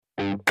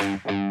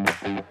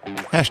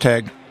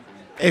Hashtag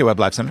AWeb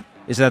Live Summit.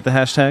 Is that the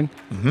hashtag?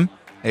 Mm-hmm.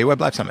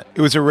 AWeb Live Summit.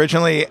 It was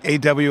originally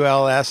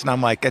AWLS, and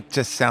I'm like, it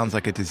just sounds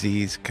like a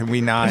disease. Can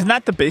we not? Isn't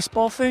that the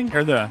baseball thing?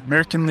 Or the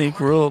American League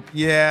World?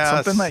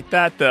 Yeah. Something like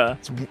that.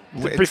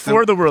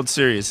 Before the World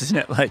Series, isn't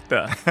it like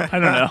the... I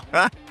don't know.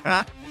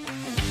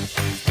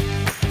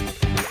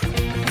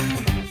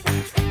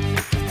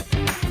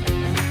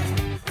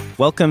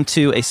 Welcome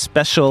to a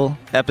special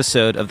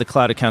episode of the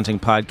Cloud Accounting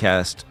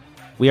Podcast.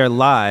 We are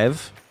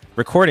live,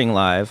 recording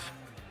live,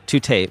 to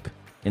tape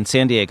in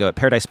San Diego at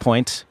Paradise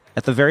Point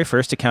at the very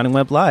first Accounting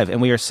Web Live.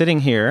 And we are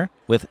sitting here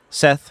with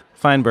Seth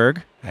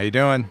Feinberg. How you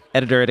doing?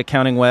 Editor at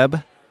Accounting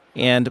Web,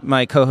 and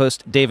my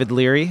co-host David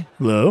Leary.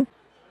 Hello?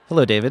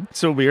 Hello, David. It's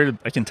so weird.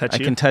 I can touch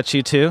you. I can touch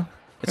you too.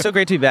 It's so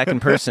great to be back in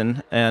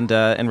person and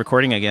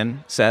recording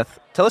again. Seth,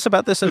 tell us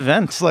about this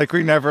event. It's like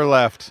we never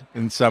left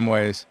in some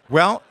ways.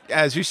 Well,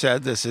 as you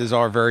said, this is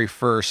our very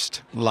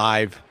first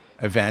live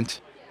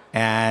event,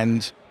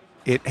 and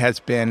it has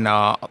been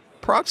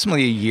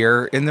approximately a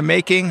year in the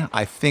making.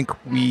 I think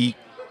we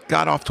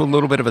got off to a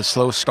little bit of a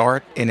slow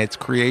start in its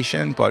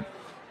creation, but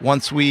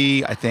once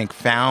we, I think,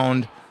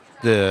 found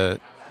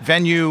the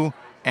venue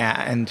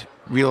and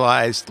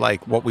realized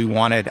like what we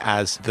wanted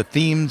as the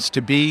themes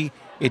to be,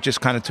 it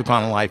just kind of took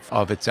on a life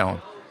of its own.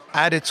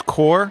 At its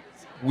core,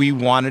 we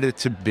wanted it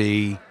to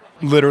be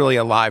literally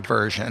a live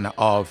version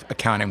of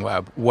Accounting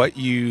Web, what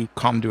you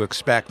come to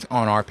expect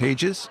on our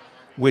pages,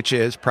 which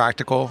is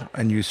practical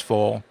and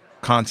useful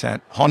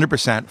content,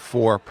 100%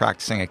 for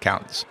practicing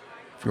accountants.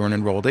 If you're an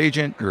enrolled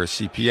agent, you're a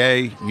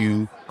CPA,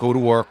 you go to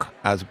work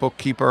as a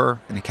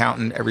bookkeeper, an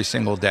accountant every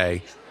single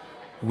day.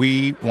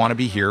 We want to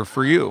be here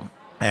for you.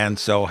 And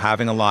so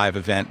having a live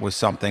event was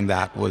something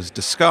that was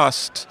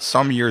discussed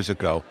some years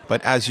ago.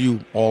 But as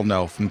you all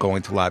know from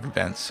going to live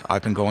events,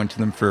 I've been going to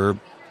them for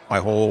my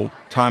whole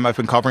time I've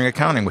been covering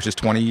accounting, which is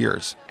 20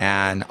 years.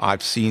 And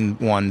I've seen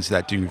ones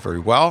that do very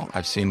well.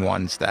 I've seen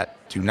ones that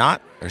do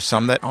not. There's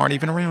some that aren't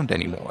even around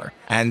anymore.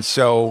 And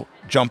so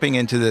jumping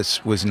into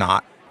this was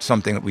not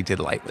something that we did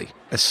lightly,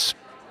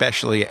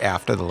 especially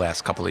after the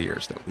last couple of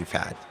years that we've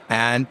had.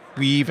 And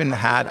we even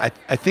had,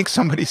 I think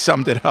somebody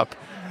summed it up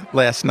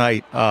last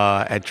night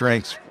at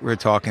drinks. We were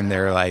talking,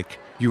 they're like,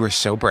 you were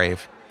so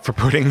brave for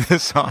putting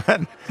this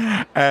on.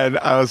 And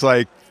I was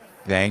like,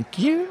 thank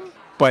you.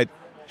 But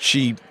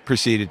she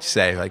proceeded to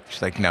say, like,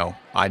 she's like, no,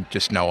 I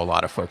just know a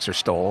lot of folks are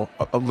still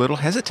a little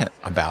hesitant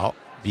about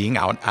being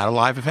out at a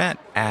live event.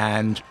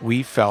 And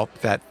we felt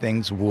that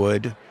things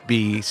would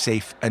be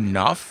safe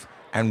enough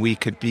and we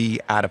could be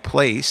at a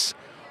place.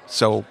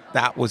 So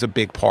that was a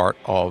big part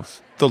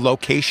of the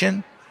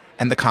location,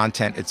 and the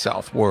content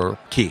itself were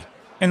key.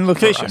 And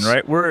location,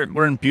 right?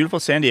 We're in beautiful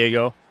San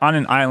Diego on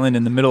an island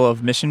in the middle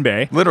of Mission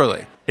Bay.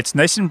 Literally. It's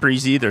nice and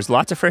breezy. There's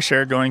lots of fresh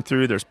air going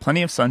through. There's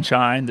plenty of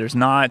sunshine.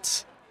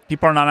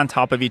 People are not on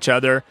top of each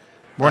other.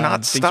 We're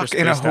not stuck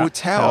in a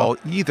hotel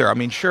either. I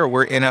mean, sure,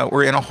 we're in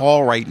a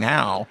hall right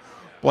now,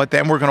 but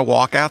then we're going to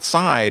walk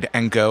outside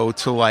and go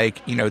to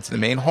to the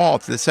main hall,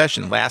 to the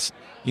session. Last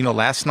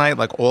night,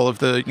 like all of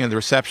the, the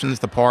receptions,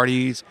 the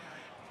parties,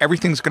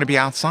 everything's going to be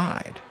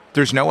outside.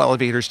 There's no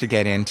elevators to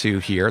get into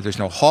here. There's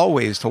no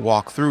hallways to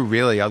walk through,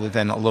 really, other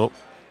than a little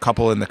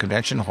couple in the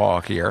convention hall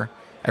here.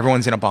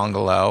 Everyone's in a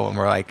bungalow, and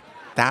we're like,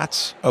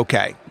 that's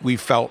okay. We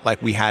felt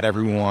like we had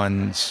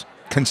everyone's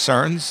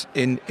concerns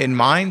in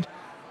mind,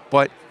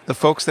 but the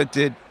folks that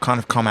did kind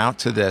of come out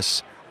to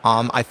this,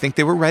 I think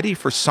they were ready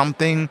for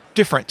something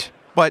different,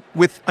 but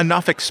with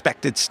enough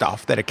expected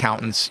stuff that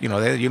accountants, you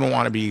don't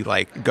want to be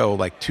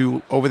go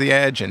too over the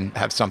edge and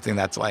have something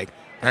that's like,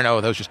 I don't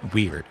know, that was just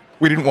weird.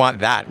 We didn't want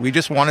that. We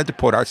just wanted to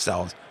put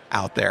ourselves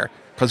out there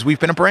because we've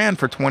been a brand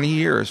for 20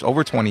 years,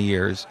 over 20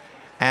 years.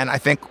 And I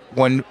think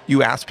when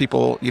you ask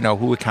people,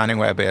 who Accounting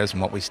Web is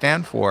and what we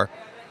stand for,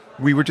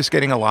 we were just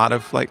getting a lot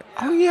of like,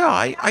 oh yeah,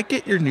 I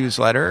get your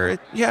newsletter.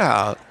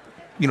 Yeah.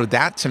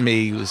 That to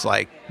me was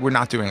like, we're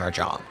not doing our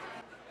job.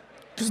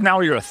 Because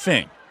now you're a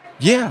thing.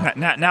 Yeah.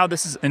 Now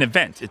this is an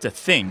event. It's a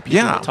thing.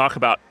 People will talk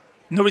about,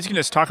 nobody's going to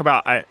just talk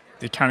about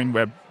the Accounting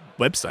Web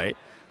website.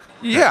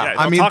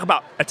 Yeah, they'll talk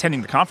about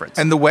attending the conference.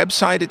 And the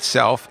website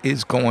itself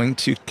is going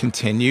to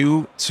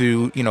continue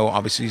to,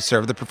 obviously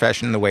serve the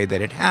profession in the way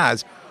that it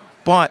has.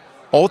 But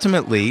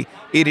ultimately,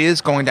 it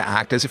is going to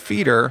act as a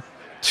feeder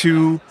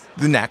to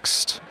the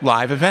next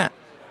live event.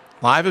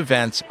 Live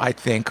events, I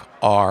think,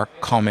 are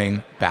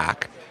coming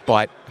back.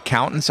 But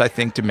accountants, I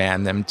think,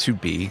 demand them to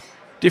be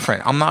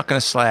different. I'm not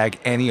going to slag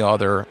any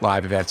other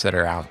live events that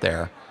are out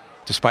there,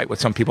 despite what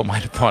some people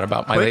might have thought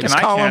about my latest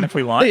column. I can if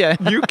we want. Yeah,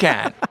 you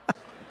can.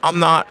 I'm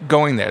not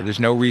going there. There's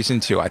no reason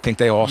to. I think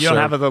they all You don't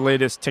have the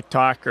latest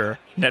TikTok or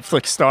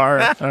Netflix star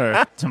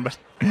or somebody.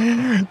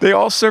 They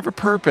all serve a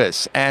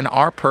purpose, and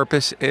our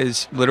purpose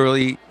is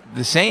literally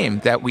the same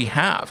that we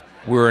have.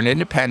 We're an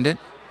independent.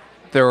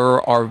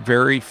 There are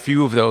very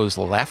few of those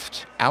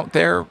left out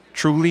there,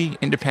 truly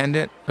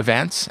independent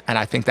events, and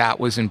I think that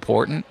was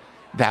important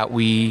that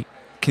we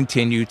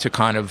continue to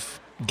kind of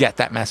get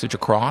that message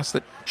across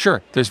that,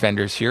 sure, there's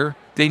vendors here.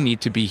 They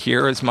need to be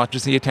here as much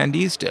as the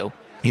attendees do.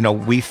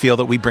 We feel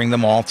that we bring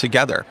them all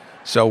together.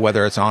 So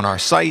whether it's on our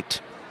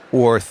site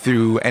or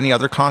through any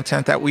other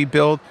content that we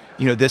build,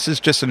 this is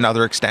just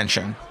another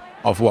extension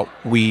of what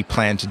we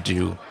plan to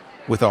do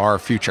with our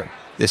future.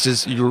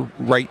 You're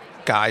right,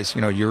 guys,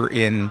 you're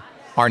in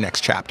our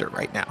next chapter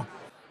right now.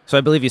 So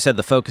I believe you said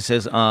the focus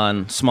is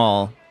on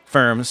small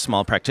firms,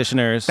 small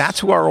practitioners. That's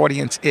who our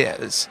audience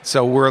is.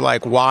 So we're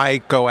like, why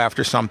go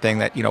after something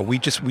that,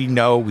 we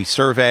know, we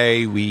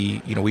survey,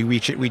 we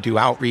reach it, we do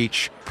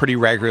outreach pretty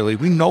regularly.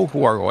 We know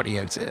who our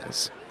audience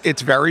is.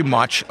 It's very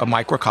much a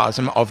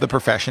microcosm of the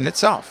profession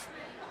itself.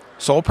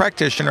 Sole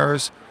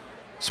practitioners,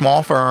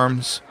 small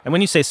firms. And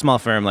when you say small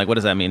firm, what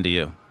does that mean to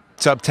you?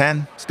 Sub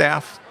 10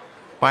 staff,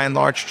 by and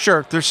large.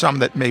 Sure, there's some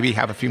that maybe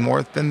have a few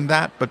more than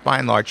that, but by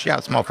and large, yeah,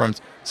 small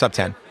firms, sub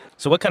 10.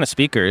 So what kind of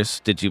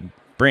speakers did you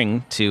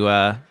bring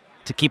to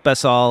keep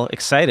us all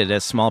excited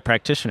as small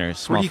practitioners,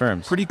 small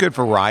firms? Pretty good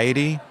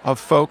variety of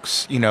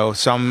folks.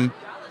 Some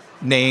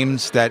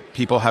names that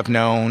people have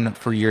known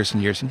for years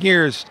and years and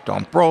years.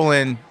 Dawn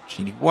Brolin,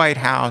 Jeannie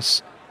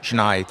Whitehouse,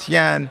 Shania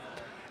Etienne.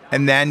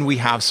 And then we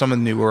have some of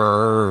the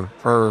newer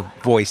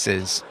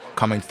voices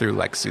coming through,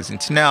 like Susan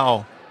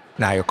Tennell,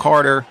 Naya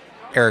Carter,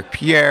 Eric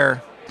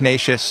Pierre,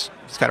 Ignatius.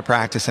 He's got a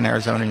practice in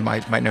Arizona. You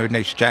might know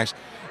Ignatius Jackson.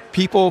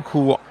 People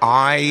who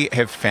I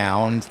have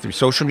found through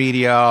social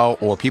media,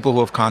 or people who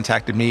have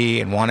contacted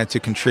me and wanted to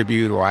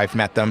contribute, or I've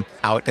met them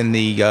out in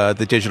the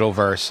digital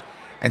verse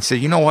and say,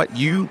 you know what,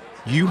 you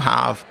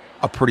have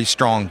a pretty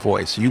strong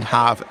voice. You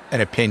have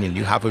an opinion.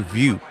 You have a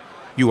view.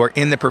 You are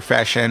in the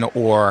profession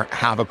or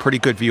have a pretty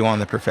good view on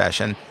the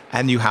profession,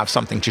 and you have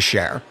something to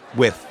share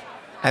with.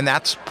 And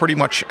that's pretty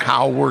much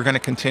how we're going to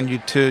continue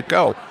to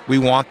go. We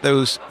want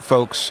those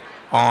folks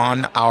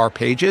on our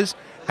pages,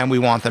 and we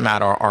want them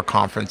at our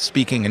conference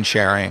speaking and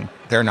sharing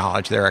their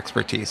knowledge, their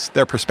expertise,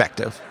 their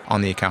perspective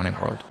on the accounting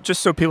world.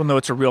 Just so people know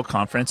it's a real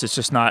conference. It's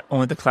just not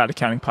only the Cloud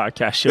Accounting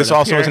Podcast show. This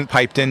also isn't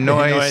piped in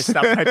noise. It's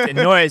not piped in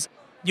noise.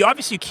 You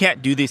obviously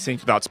can't do these things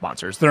without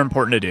sponsors. They're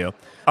important to do.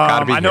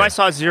 Gotta be I know here. I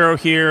saw Xero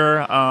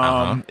here.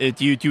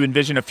 Do you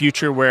envision a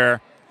future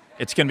where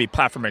it's going to be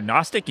platform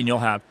agnostic and you'll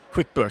have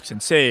QuickBooks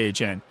and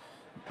Sage and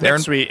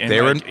NetSuite? And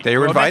they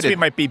were invited. NetSuite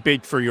might be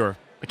big for your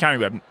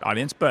accounting web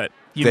audience, but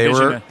they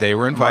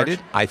were invited.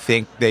 March. I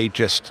think they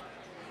just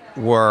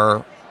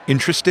were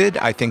interested.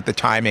 I think the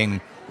timing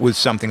was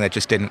something that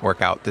just didn't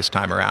work out this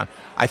time around.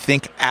 I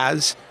think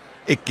as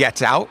it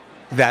gets out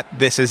that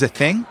this is a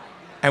thing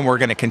and we're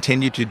going to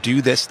continue to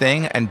do this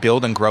thing and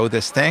build and grow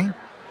this thing,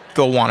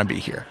 they'll want to be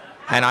here.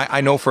 And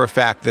I know for a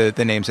fact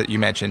the names that you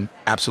mentioned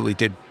absolutely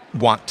did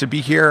want to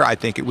be here. I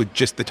think it would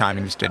just the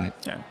timing just didn't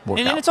work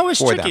out. And it's always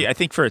for tricky, them. I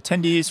think, for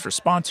attendees, for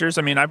sponsors.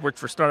 I mean, I've worked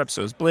for startups,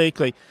 so is Blake.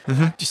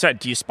 Decide,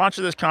 do you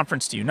sponsor this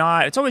conference? Do you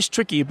not? It's always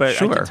tricky, but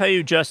Sure. I can tell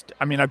you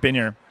I've been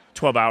here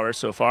 12 hours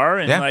so far,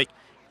 and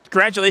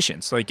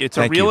congratulations. It's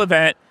a Thank real you.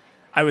 event.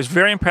 I was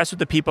very impressed with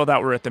the people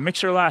that were at the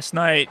Mixer last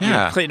night.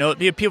 Yeah. Clayton Oates,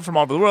 people from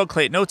all over the world.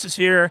 Clayton Oates is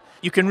here.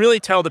 You can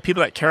really tell the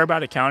people that care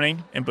about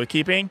accounting and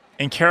bookkeeping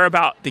and care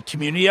about the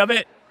community of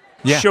it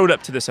showed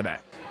up to this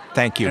event.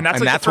 Thank you. And that's,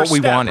 that's the what first we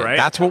step, wanted. right?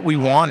 That's what we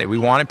wanted. We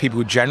wanted people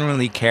who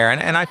genuinely care.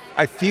 And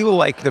I feel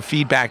like the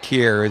feedback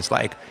here is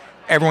like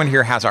everyone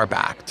here has our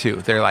back too.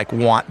 They're like,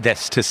 want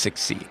this to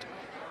succeed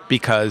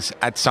because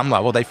at some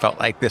level they felt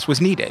like this was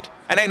needed.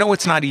 And I know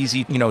it's not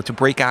easy, to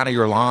break out of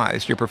your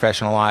lives, your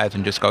professional lives,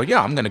 and just go,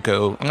 yeah, I'm going to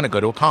go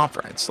to a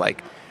conference.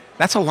 Like,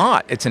 that's a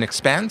lot. It's an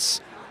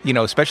expense,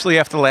 especially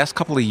after the last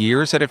couple of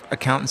years that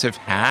accountants have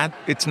had.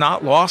 It's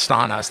not lost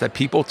on us that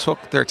people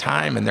took their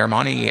time and their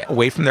money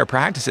away from their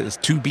practices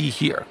to be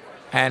here.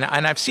 And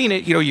I've seen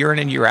it, year in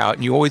and year out,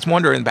 and you always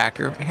wonder in the back of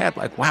your head,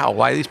 like, wow,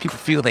 why do these people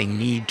feel they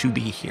need to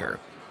be here?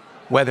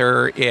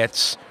 Whether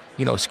it's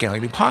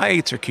Scaling New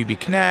Heights or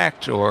QB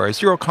Connect or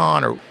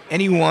ZeroCon or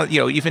anyone,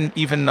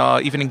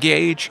 even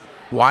Engage.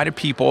 Why do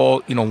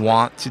people,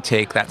 want to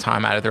take that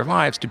time out of their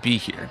lives to be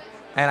here?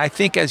 And I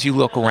think as you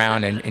look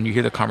around and you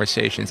hear the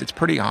conversations, it's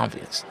pretty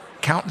obvious.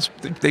 Accountants,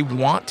 they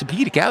want to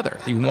be together.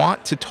 They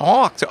want to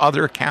talk to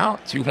other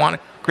accountants. You want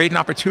to create an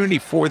opportunity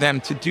for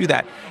them to do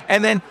that.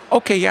 And then,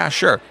 okay, yeah,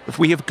 sure. If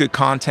we have good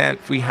content,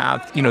 if we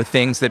have,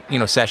 things that,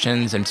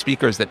 sessions and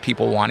speakers that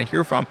people want to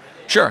hear from,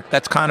 sure,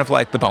 that's kind of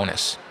like the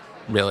bonus.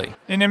 Really.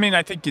 And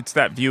I think it's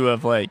that view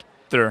of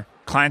their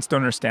clients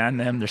don't understand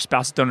them, their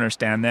spouses don't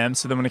understand them.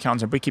 So then when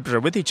accountants and bookkeepers are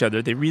with each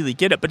other, they really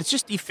get it. But it's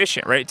just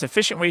efficient, right? It's an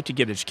efficient way to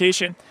get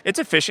education. It's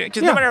efficient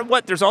because no matter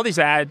what, there's all these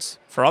ads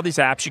for all these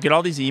apps. You get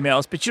all these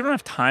emails, but you don't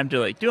have time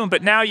to do them.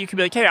 But now you can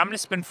be like, hey, I'm going to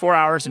spend 4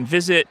 hours and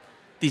visit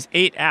these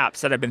 8 apps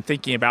that I've been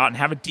thinking about and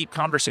have a deep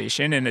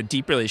conversation and a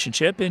deep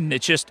relationship. And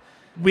it's just,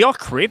 we all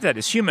crave that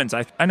as humans.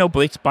 I know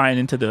Blake's buying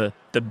into the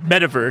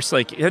metaverse.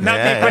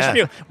 Question for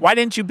you. Why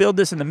didn't you build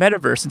this in the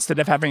metaverse instead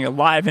of having a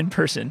live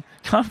in-person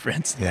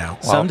conference? Yeah,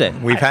 well, someday.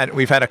 We've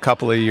had a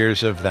couple of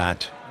years of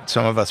that.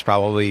 Some of us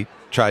probably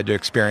tried to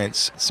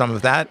experience some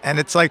of that, and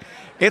it's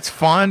it's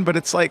fun, but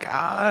it's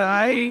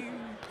I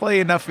play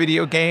enough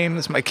video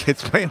games. My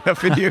kids play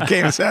enough video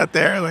games out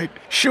there.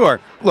 Sure.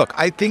 Look,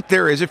 I think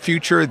there is a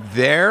future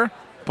there,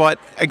 but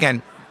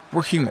again,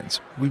 we're humans.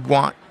 We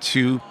want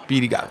to be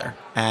together.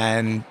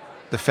 And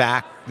the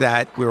fact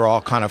that we're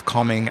all kind of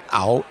coming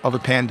out of a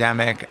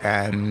pandemic,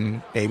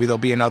 and maybe there'll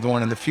be another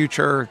one in the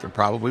future. There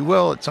probably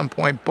will at some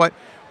point. But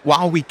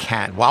while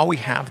we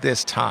have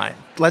this time,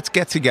 let's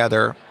get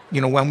together,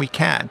 when we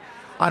can.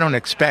 I don't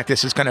expect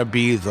this is going to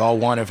be the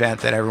one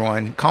event that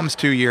everyone comes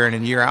to year in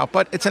and year out,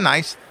 but it's a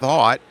nice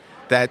thought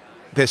that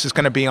this is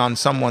going to be on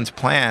someone's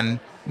plan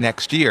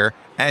next year.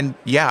 And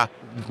yeah,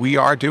 we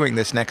are doing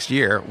this next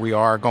year. We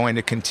are going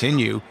to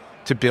continue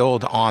to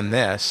build on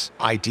this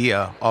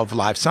idea of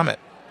Live Summit.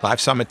 Live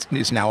Summit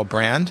is now a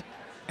brand,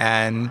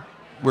 and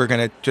we're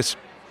going to just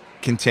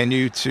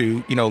continue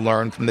to,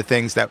 learn from the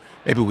things that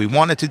maybe we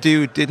wanted to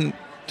do, didn't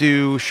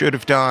do, should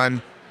have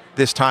done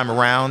this time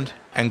around,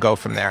 and go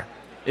from there.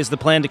 Is the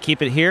plan to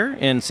keep it here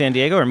in San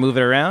Diego or move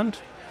it around?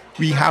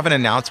 We have an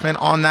announcement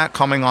on that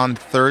coming on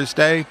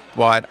Thursday,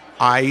 but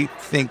I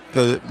think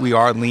that we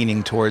are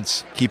leaning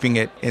towards keeping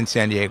it in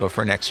San Diego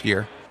for next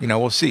year.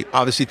 We'll see.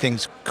 Obviously,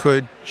 things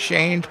could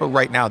change, but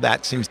right now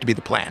that seems to be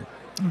the plan.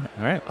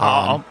 All right.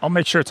 I'll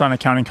make sure it's on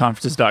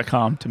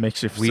accountingconferences.com to make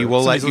sure. We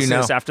will let you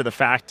know. After the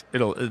fact,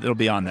 it'll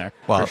be on there.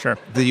 Well, for sure.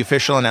 The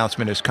official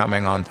announcement is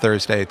coming on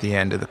Thursday at the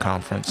end of the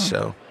conference.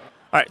 So.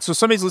 All right, so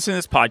somebody's listening to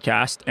this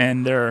podcast,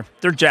 and they're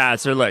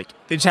jazzed. They're like,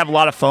 they just have a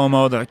lot of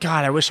FOMO. They're like,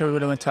 God, I wish I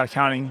would have went to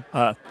Accounting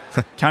Web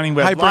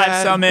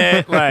Live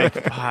Summit.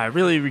 I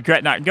really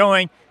regret not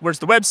going. Where's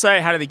the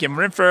website? How do they get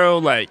more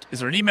info? Is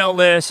there an email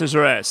list? Is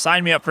there a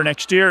sign me up for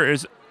next year?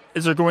 Is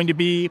there going to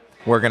be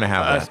we're going to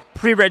have that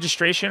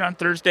pre-registration on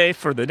Thursday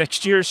for the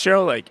next year's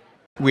show?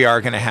 We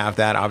are going to have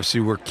that. Obviously,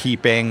 we're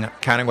keeping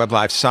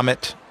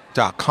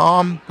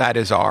accountingwebLiveSummit.com. That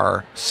is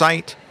our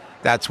site.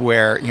 That's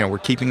where, we're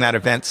keeping that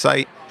event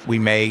site. We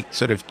may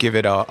sort of give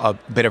it a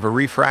bit of a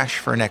refresh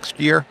for next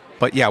year.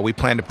 But yeah, we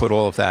plan to put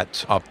all of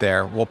that up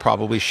there. We'll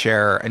probably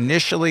share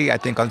initially, I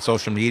think, on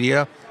social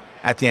media.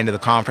 At the end of the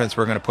conference,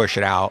 we're going to push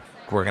it out.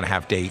 We're going to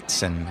have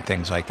dates and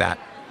things like that.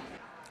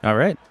 All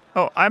right.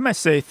 Oh, I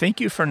must say, thank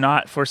you for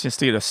not forcing us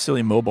to get a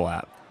silly mobile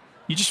app.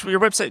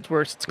 Your website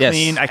works. It's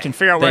clean. I can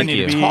figure out where I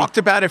need to be. We talked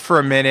about it for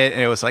a minute,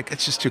 and it was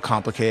it's just too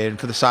complicated.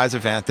 For the size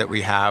event that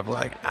we have,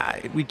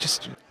 we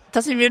just... It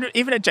doesn't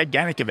even a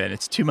gigantic event.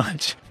 It's too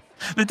much.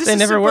 But this they is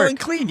never simple work. and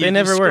clean. They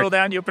never scroll work.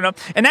 down, you open up.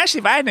 And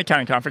actually, if I had an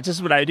accounting conference, this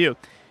is what I do.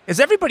 Is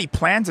everybody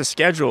plans a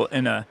schedule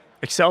in a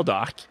Excel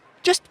doc.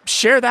 Just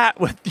share that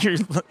with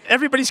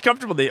everybody's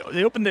comfortable. They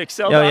open the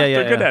Excel doc.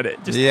 They're good at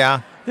it. Just,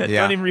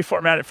 don't even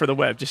reformat it for the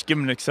web. Just give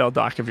them an Excel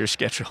doc of your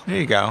schedule. There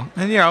you go.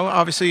 And,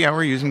 obviously,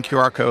 we're using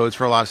QR codes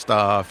for a lot of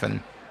stuff.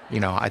 And,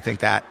 I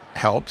think that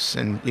helps.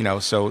 And,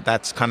 so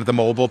that's kind of the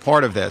mobile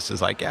part of this is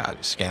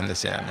just scan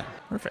this in.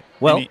 Perfect.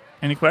 Well,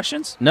 any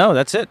questions? No,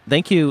 that's it.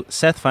 Thank you,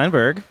 Seth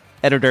Feinberg,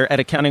 editor at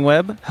Accounting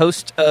Web,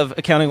 host of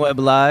Accounting Web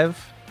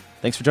Live.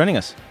 Thanks for joining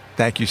us.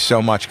 Thank you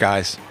so much,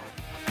 guys.